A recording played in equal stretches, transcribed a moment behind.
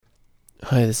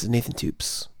Hi, this is Nathan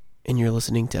Toops, and you're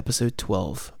listening to episode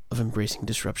 12 of Embracing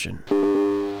Disruption.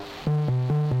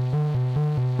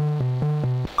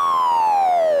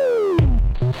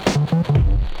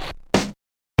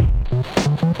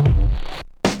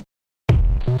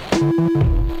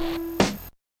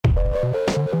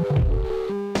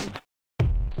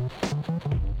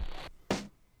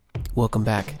 Welcome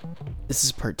back. This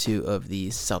is part 2 of the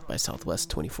South by Southwest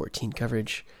 2014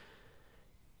 coverage.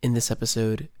 In this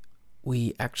episode,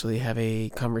 we actually have a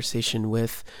conversation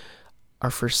with our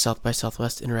first South by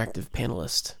Southwest interactive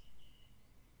panelist.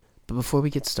 But before we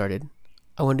get started,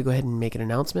 I wanted to go ahead and make an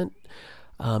announcement.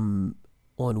 On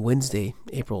Wednesday,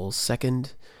 April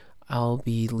 2nd, I'll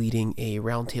be leading a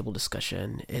roundtable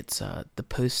discussion. It's the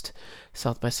post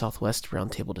South by Southwest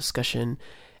roundtable discussion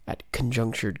at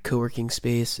Conjunctured Co-working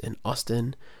Space in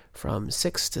Austin from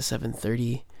 6 to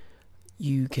 7:30.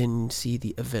 You can see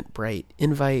the Eventbrite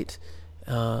invite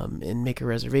and make a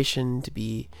reservation to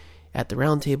be at the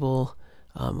roundtable.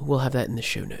 We'll have that in the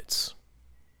show notes.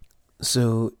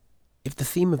 So, if the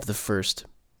theme of the first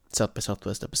South by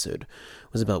Southwest episode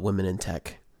was about women in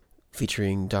tech,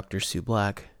 featuring Dr. Sue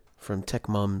Black from Tech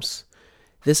Moms,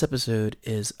 this episode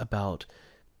is about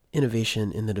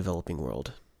innovation in the developing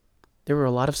world. There were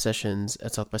a lot of sessions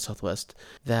at South by Southwest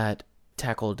that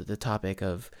tackled the topic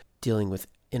of dealing with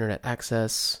internet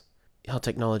access, how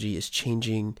technology is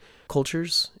changing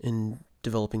cultures in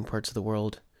developing parts of the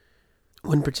world.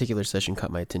 One particular session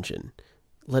caught my attention,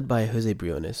 led by Jose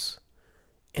Briones,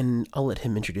 and I'll let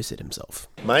him introduce it himself.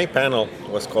 My panel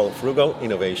was called Frugal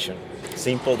Innovation,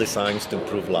 Simple Designs to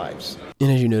Improve Lives.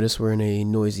 And as you notice, we're in a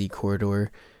noisy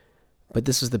corridor, but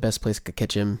this was the best place I could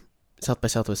catch him. South by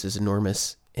Southwest is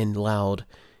enormous and loud,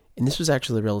 and this was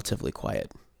actually relatively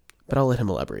quiet. But I'll let him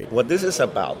elaborate. What this is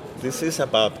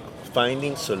about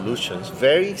finding solutions,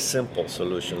 very simple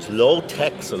solutions,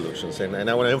 low-tech solutions, and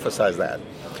I want to emphasize that,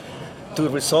 to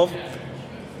resolve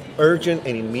urgent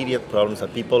and immediate problems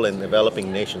that people in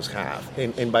developing nations have.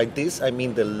 And by this, I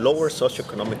mean the lower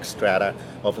socioeconomic strata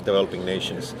of developing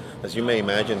nations. As you may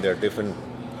imagine, there are different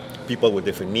people with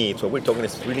different needs. What we're talking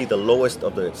is really the lowest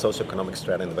of the socioeconomic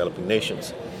strata in developing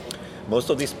nations. Most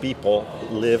of these people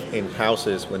live in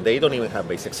houses when they don't even have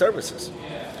basic services.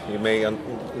 You may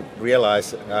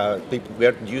realize we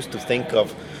are used to think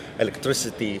of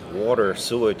electricity, water,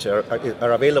 sewage are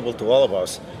available to all of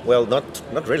us. Well,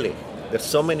 not really. There's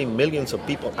so many millions of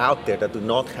people out there that do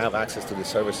not have access to these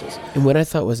services. And what I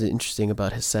thought was interesting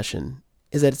about his session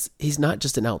is that he's not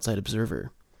just an outside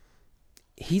observer.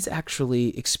 He's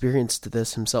actually experienced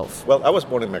this himself. Well, I was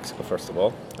born in Mexico, first of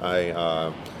all.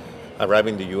 I arrived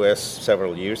in the U.S.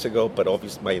 several years ago, but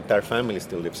obviously my entire family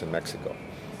still lives in Mexico.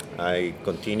 I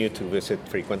continue to visit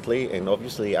frequently, and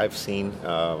obviously I've seen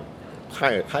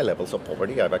high levels of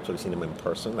poverty. I've actually seen them in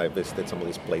person. I visited some of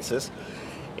these places.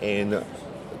 And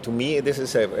to me, this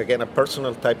is, again, a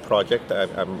personal type project.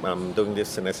 I'm doing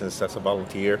this, in essence, as a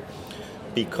volunteer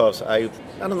because I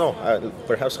don't know,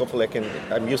 perhaps hopefully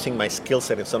I'm using my skill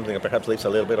set in something that perhaps leaves a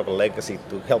little bit of a legacy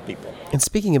to help people. And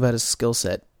speaking about his skill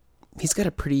set, he's got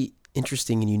a pretty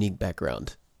interesting and unique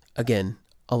background. Again,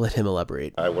 I'll let him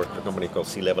elaborate. I work for a company called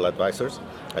C-Level Advisors.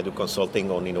 I do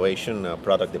consulting on innovation,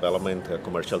 product development,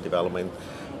 commercial development,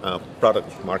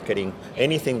 product marketing,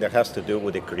 anything that has to do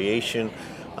with the creation,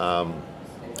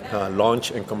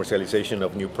 launch and commercialization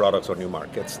of new products or new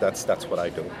markets. That's what I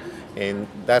do. And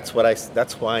that's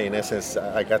why in essence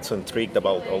I got so intrigued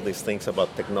about all these things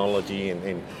about technology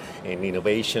and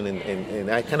innovation and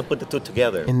I kind of put the two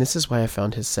together. And this is why I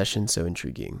found his session so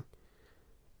intriguing.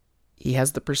 He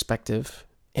has the perspective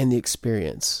and the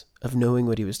experience of knowing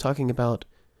what he was talking about,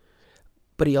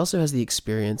 but he also has the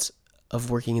experience of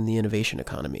working in the innovation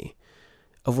economy,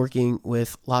 of working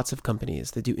with lots of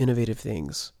companies that do innovative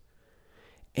things.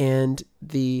 And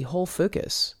the whole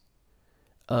focus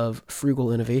of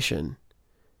frugal innovation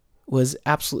was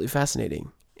absolutely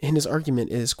fascinating, and his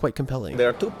argument is quite compelling. There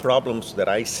are two problems that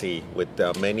I see with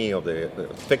many of the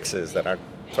fixes that are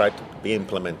tried to be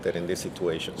implemented in these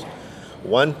situations.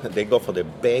 One, they go for the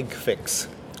big fix.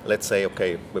 Let's say,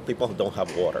 okay, but people don't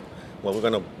have water. Well, we're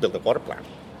going to build a water plant.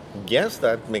 Yes,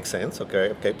 that makes sense.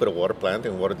 Okay, put a water plant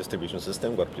and water distribution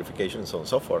system, water purification, and so on and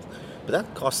so forth. But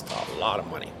that costs a lot of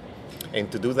money.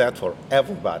 And to do that for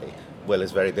everybody, well,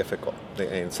 it's very difficult.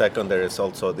 And second, there is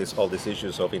also all these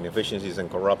issues of inefficiencies and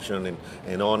corruption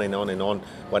and on and on and on.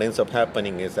 What ends up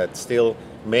happening is that still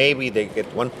maybe they get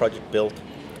one project built,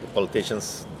 the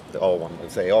politicians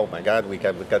say, oh my God, we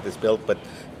got this built, but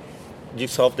you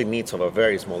solve the needs of a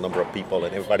very small number of people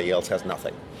and everybody else has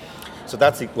nothing. So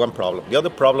that's the one problem. The other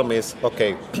problem is,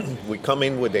 okay, we come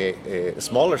in with a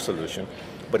smaller solution,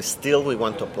 but still we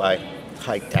want to apply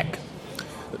high tech.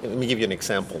 Let me give you an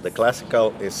example. The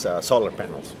classical is solar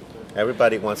panels.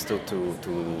 Everybody wants to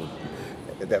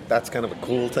that's kind of a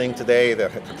cool thing today, the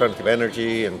alternative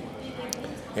energy,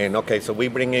 and okay, so we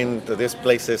bring in to these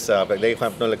places, but they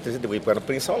have no electricity, we're going to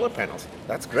put in solar panels.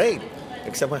 That's great,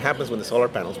 except what happens when the solar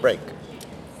panels break.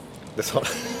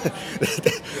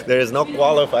 There is no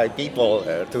qualified people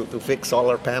to fix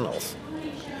solar panels.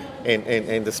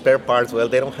 And the spare parts, well,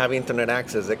 they don't have internet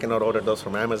access. They cannot order those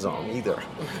from Amazon either.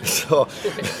 So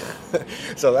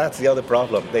that's the other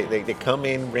problem. They come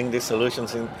in, bring these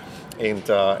solutions in,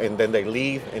 and then they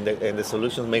leave, and the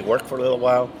solutions may work for a little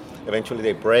while. Eventually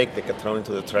they break, they get thrown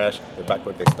into the trash, they're back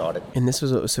where they started. And this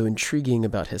was what was so intriguing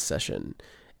about his session,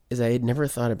 is I had never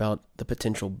thought about the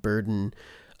potential burden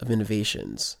of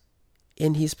innovations.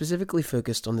 And he specifically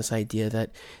focused on this idea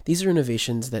that these are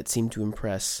innovations that seem to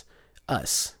impress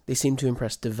us. They seem to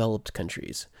impress developed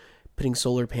countries. Putting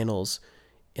solar panels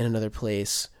in another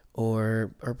place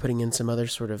or putting in some other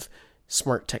sort of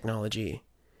smart technology.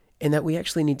 And that we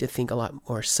actually need to think a lot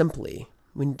more simply.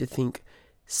 We need to think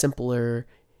simpler,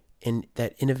 and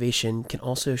that innovation can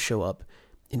also show up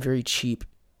in very cheap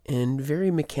and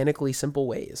very mechanically simple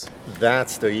ways.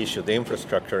 That's the issue, the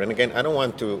infrastructure. And again, I don't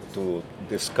want to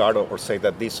discard or say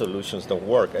that these solutions don't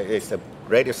work. It's the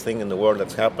greatest thing in the world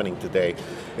that's happening today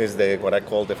is what I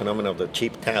call the phenomenon of the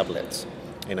cheap tablets.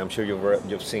 And I'm sure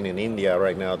you've seen in India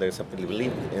right now, there's a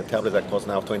tablet that costs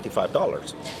now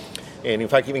 $25. And in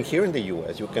fact, even here in the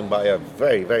U.S., you can buy a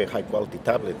very, very high quality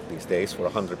tablet these days for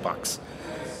 $100.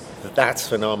 That's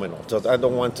phenomenal. So I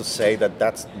don't want to say that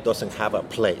doesn't have a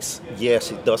place.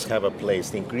 Yes, it does have a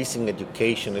place. The increasing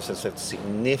education is a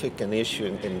significant issue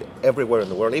in everywhere in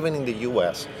the world, even in the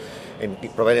U.S. And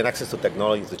providing access to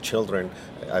technology to children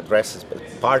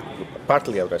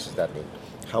partly addresses that need.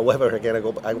 However, again,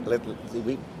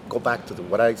 we go back to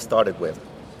what I started with.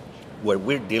 Where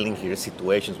we're dealing here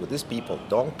situations where these people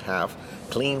don't have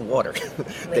clean water.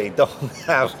 They don't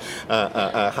have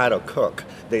how to cook.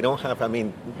 They don't have,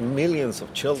 millions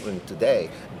of children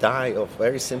today die of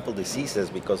very simple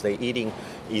diseases because they're eating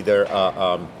either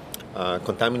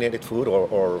contaminated food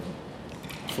or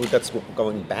food that's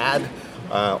going bad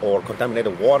or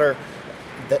contaminated water.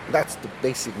 That's the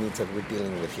basic needs that we're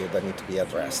dealing with here that need to be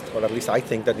addressed, or at least I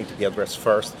think that need to be addressed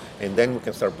first, and then we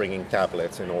can start bringing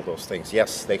tablets and all those things.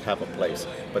 Yes, they have a place,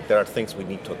 but there are things we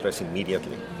need to address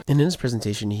immediately. And in his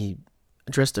presentation, he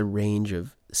addressed a range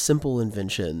of simple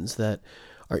inventions that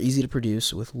are easy to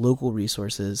produce with local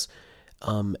resources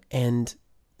and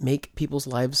make people's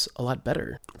lives a lot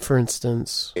better. For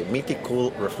instance, a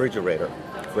Miti-Cool refrigerator.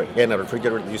 Again, a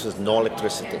refrigerator that uses no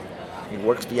electricity. It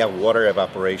works via water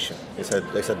evaporation. It's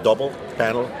a double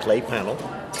panel, clay panel.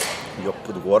 You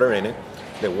put water in it.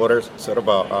 The water sort of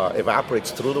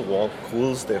evaporates through the wall,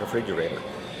 cools the refrigerator.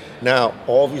 Now,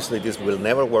 obviously, this will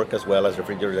never work as well as the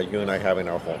refrigerator that you and I have in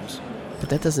our homes. But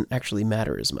that doesn't actually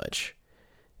matter as much.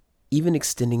 Even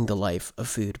extending the life of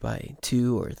food by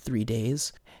 2 or 3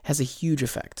 days has a huge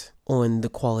effect on the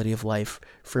quality of life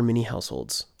for many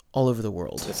households all over the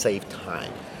world. To save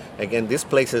time. Again, these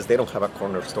places, they don't have a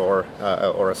corner store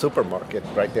or a supermarket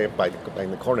right there in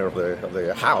the corner of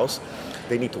the house.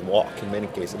 They need to walk in many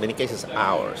cases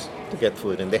hours to get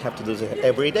food, and they have to do this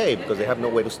every day because they have no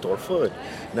way to store food.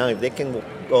 Now, if they can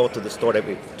go to the store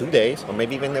every 2 days or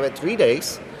maybe even every 3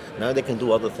 days, now they can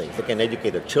do other things. They can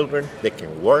educate their children, they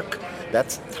can work.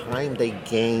 That's time they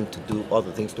gain to do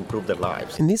other things to improve their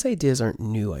lives. And these ideas aren't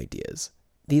new ideas.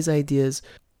 These ideas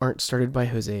aren't started by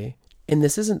Jose. And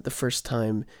this isn't the first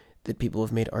time that people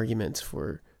have made arguments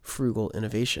for frugal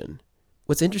innovation.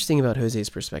 What's interesting about Jose's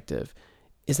perspective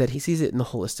is that he sees it in the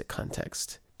holistic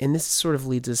context. And this sort of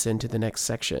leads us into the next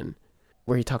section,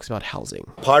 where he talks about housing.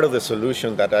 Part of the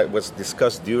solution that was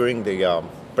discussed during the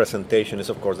presentation is,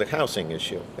 of course, the housing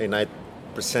issue. And I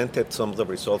presented some of the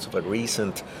results of a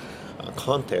recent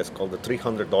contest called the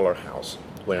 $300 House,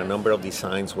 where a number of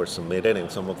designs were submitted, and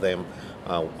some of them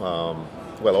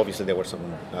well, obviously there were some,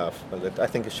 I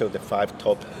think it showed the 5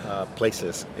 top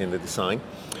places in the design.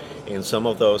 And some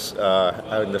of those,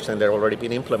 I understand they're already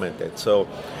being implemented. So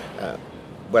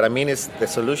what I mean is the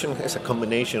solution is a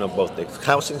combination of both the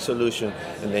housing solution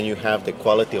and then you have the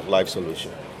quality of life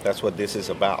solution. That's what this is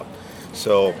about.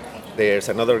 So there's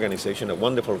another organization, a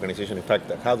wonderful organization. In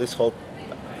fact, how this whole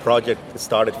project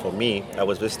started for me, I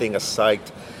was visiting a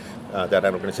site that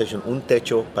an organization, Un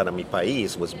Techo para Mi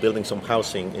País, was building some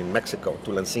housing in Mexico,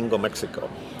 Tulancingo, Mexico.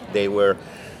 They were,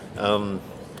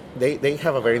 they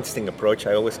have a very interesting approach.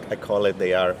 I call it,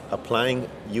 they are applying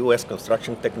U.S.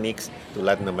 construction techniques to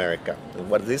Latin America. And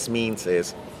what this means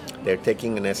is they're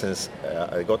taking, in essence,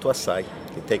 they go to a site,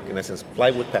 they take, in essence,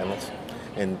 plywood panels,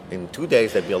 and in 2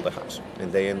 days they build a house,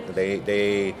 and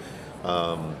they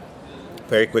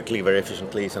very quickly, very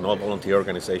efficiently. It's an all-volunteer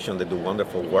organization. They do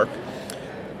wonderful work.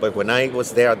 But when I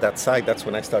was there at that site, that's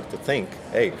when I started to think,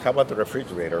 hey, how about the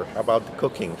refrigerator? How about the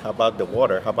cooking? How about the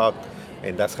water?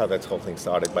 And that's how that whole thing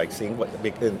started, by seeing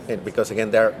because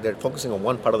again, they're focusing on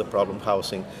one part of the problem,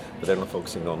 housing, but they're not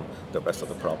focusing on the rest of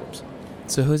the problems.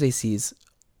 So Jose sees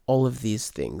all of these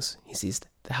things. He sees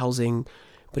the housing,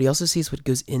 but he also sees what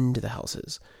goes into the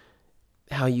houses,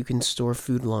 how you can store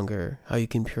food longer, how you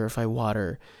can purify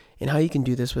water, and how you can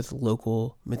do this with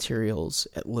local materials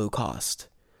at low cost.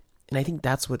 And I think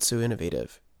that's what's so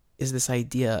innovative, is this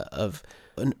idea of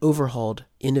an overhauled,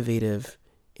 innovative,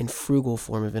 and frugal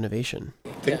form of innovation.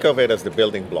 Think of it as the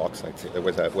building blocks.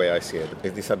 The way I see it.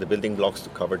 These are the building blocks to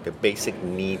cover the basic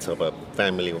needs of a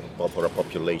family or a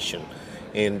population.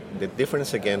 And the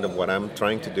difference, again, of what I'm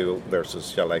trying to do versus,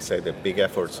 shall I say, the big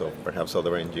efforts of perhaps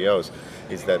other NGOs,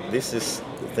 is that this is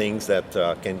things that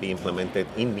can be implemented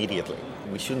immediately.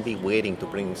 We shouldn't be waiting to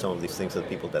bring some of these things to the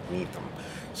people that need them.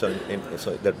 So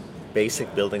the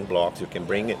basic building blocks, you can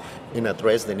bring it and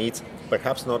address the needs,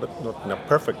 perhaps not in a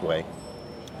perfect way,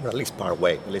 or at least part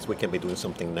way. At least we can be doing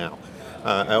something now.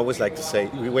 I always like to say,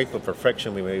 we wait for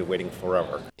perfection, we may be waiting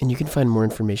forever. And you can find more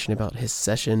information about his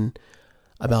session,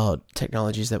 about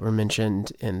technologies that were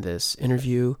mentioned in this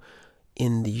interview,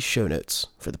 in the show notes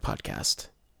for the podcast.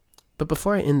 But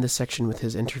before I end this section with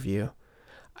his interview,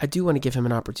 I do want to give him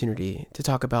an opportunity to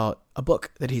talk about a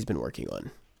book that he's been working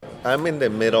on. I'm in the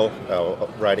middle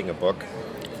of writing a book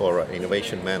for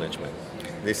innovation management.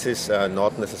 This is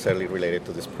not necessarily related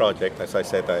to this project. As I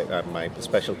said, my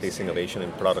specialty is innovation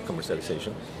and product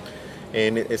commercialization.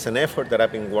 And it's an effort that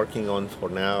I've been working on for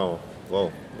now,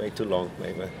 way too long,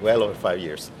 maybe well over 5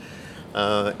 years.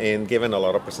 And given a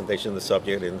lot of presentations on the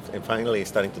subject, and finally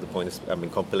starting to the point is I've been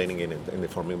compiling it in the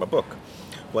form of a book.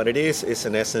 What it is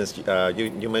in essence,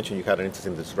 you mentioned you had an interest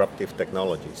in disruptive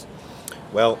technologies.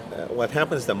 Well, what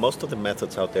happens is that most of the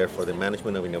methods out there for the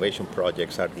management of innovation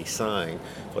projects are designed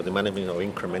for the management of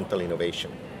incremental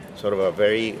innovation, sort of a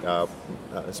very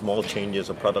small changes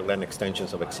or product line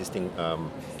extensions of existing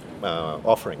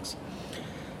offerings.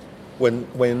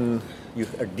 When you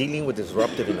are dealing with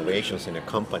disruptive innovations in a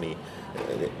company,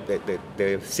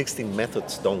 the existing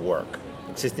methods don't work.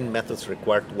 Existing methods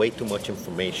require way too much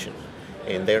information,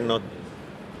 and they're not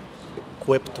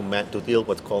equipped to deal with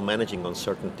what's called managing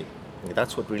uncertainty. And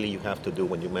that's what really you have to do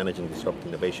when you're managing disruptive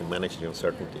innovation, managing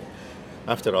uncertainty.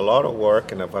 After a lot of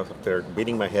work and after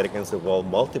beating my head against the wall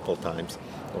multiple times,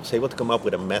 I was able to come up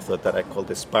with a method that I call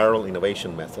the spiral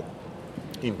innovation method,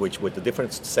 in which with a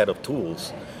different set of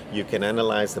tools, you can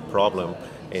analyze the problem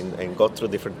and go through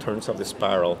different turns of the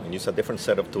spiral and use a different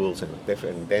set of tools and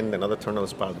then another turn of the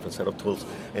spiral, different set of tools.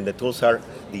 And the tools are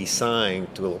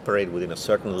designed to operate within a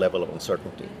certain level of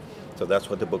uncertainty. So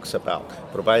that's what the book's about,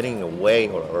 providing a way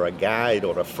or a guide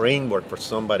or a framework for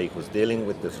somebody who's dealing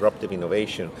with disruptive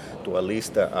innovation to at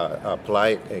least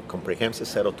apply a comprehensive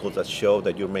set of tools that show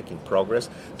that you're making progress,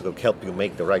 to help you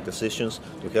make the right decisions,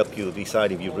 to help you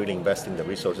decide if you're really investing the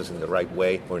resources in the right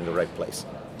way or in the right place.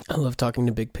 I love talking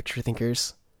to big picture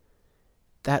thinkers.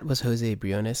 That was Jose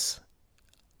Briones.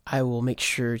 I will make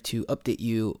sure to update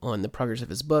you on the progress of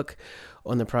his book,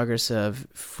 on the progress of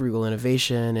Frugal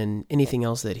Innovation, and anything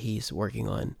else that he's working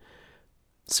on.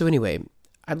 So anyway,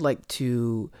 I'd like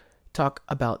to talk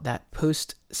about that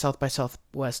post South by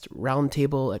Southwest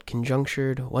roundtable at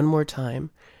Conjunctured one more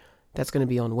time. That's going to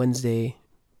be on Wednesday,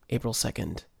 April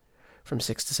 2nd from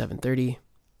 6 to 7:30.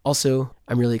 Also,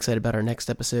 I'm really excited about our next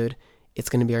episode. It's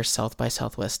going to be our South by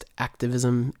Southwest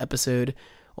activism episode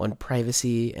on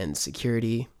privacy and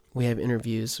security. We have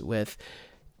interviews with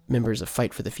members of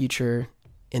Fight for the Future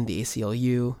and the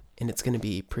ACLU, and it's going to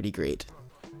be pretty great.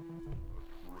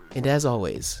 And as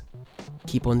always,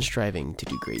 keep on striving to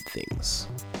do great things.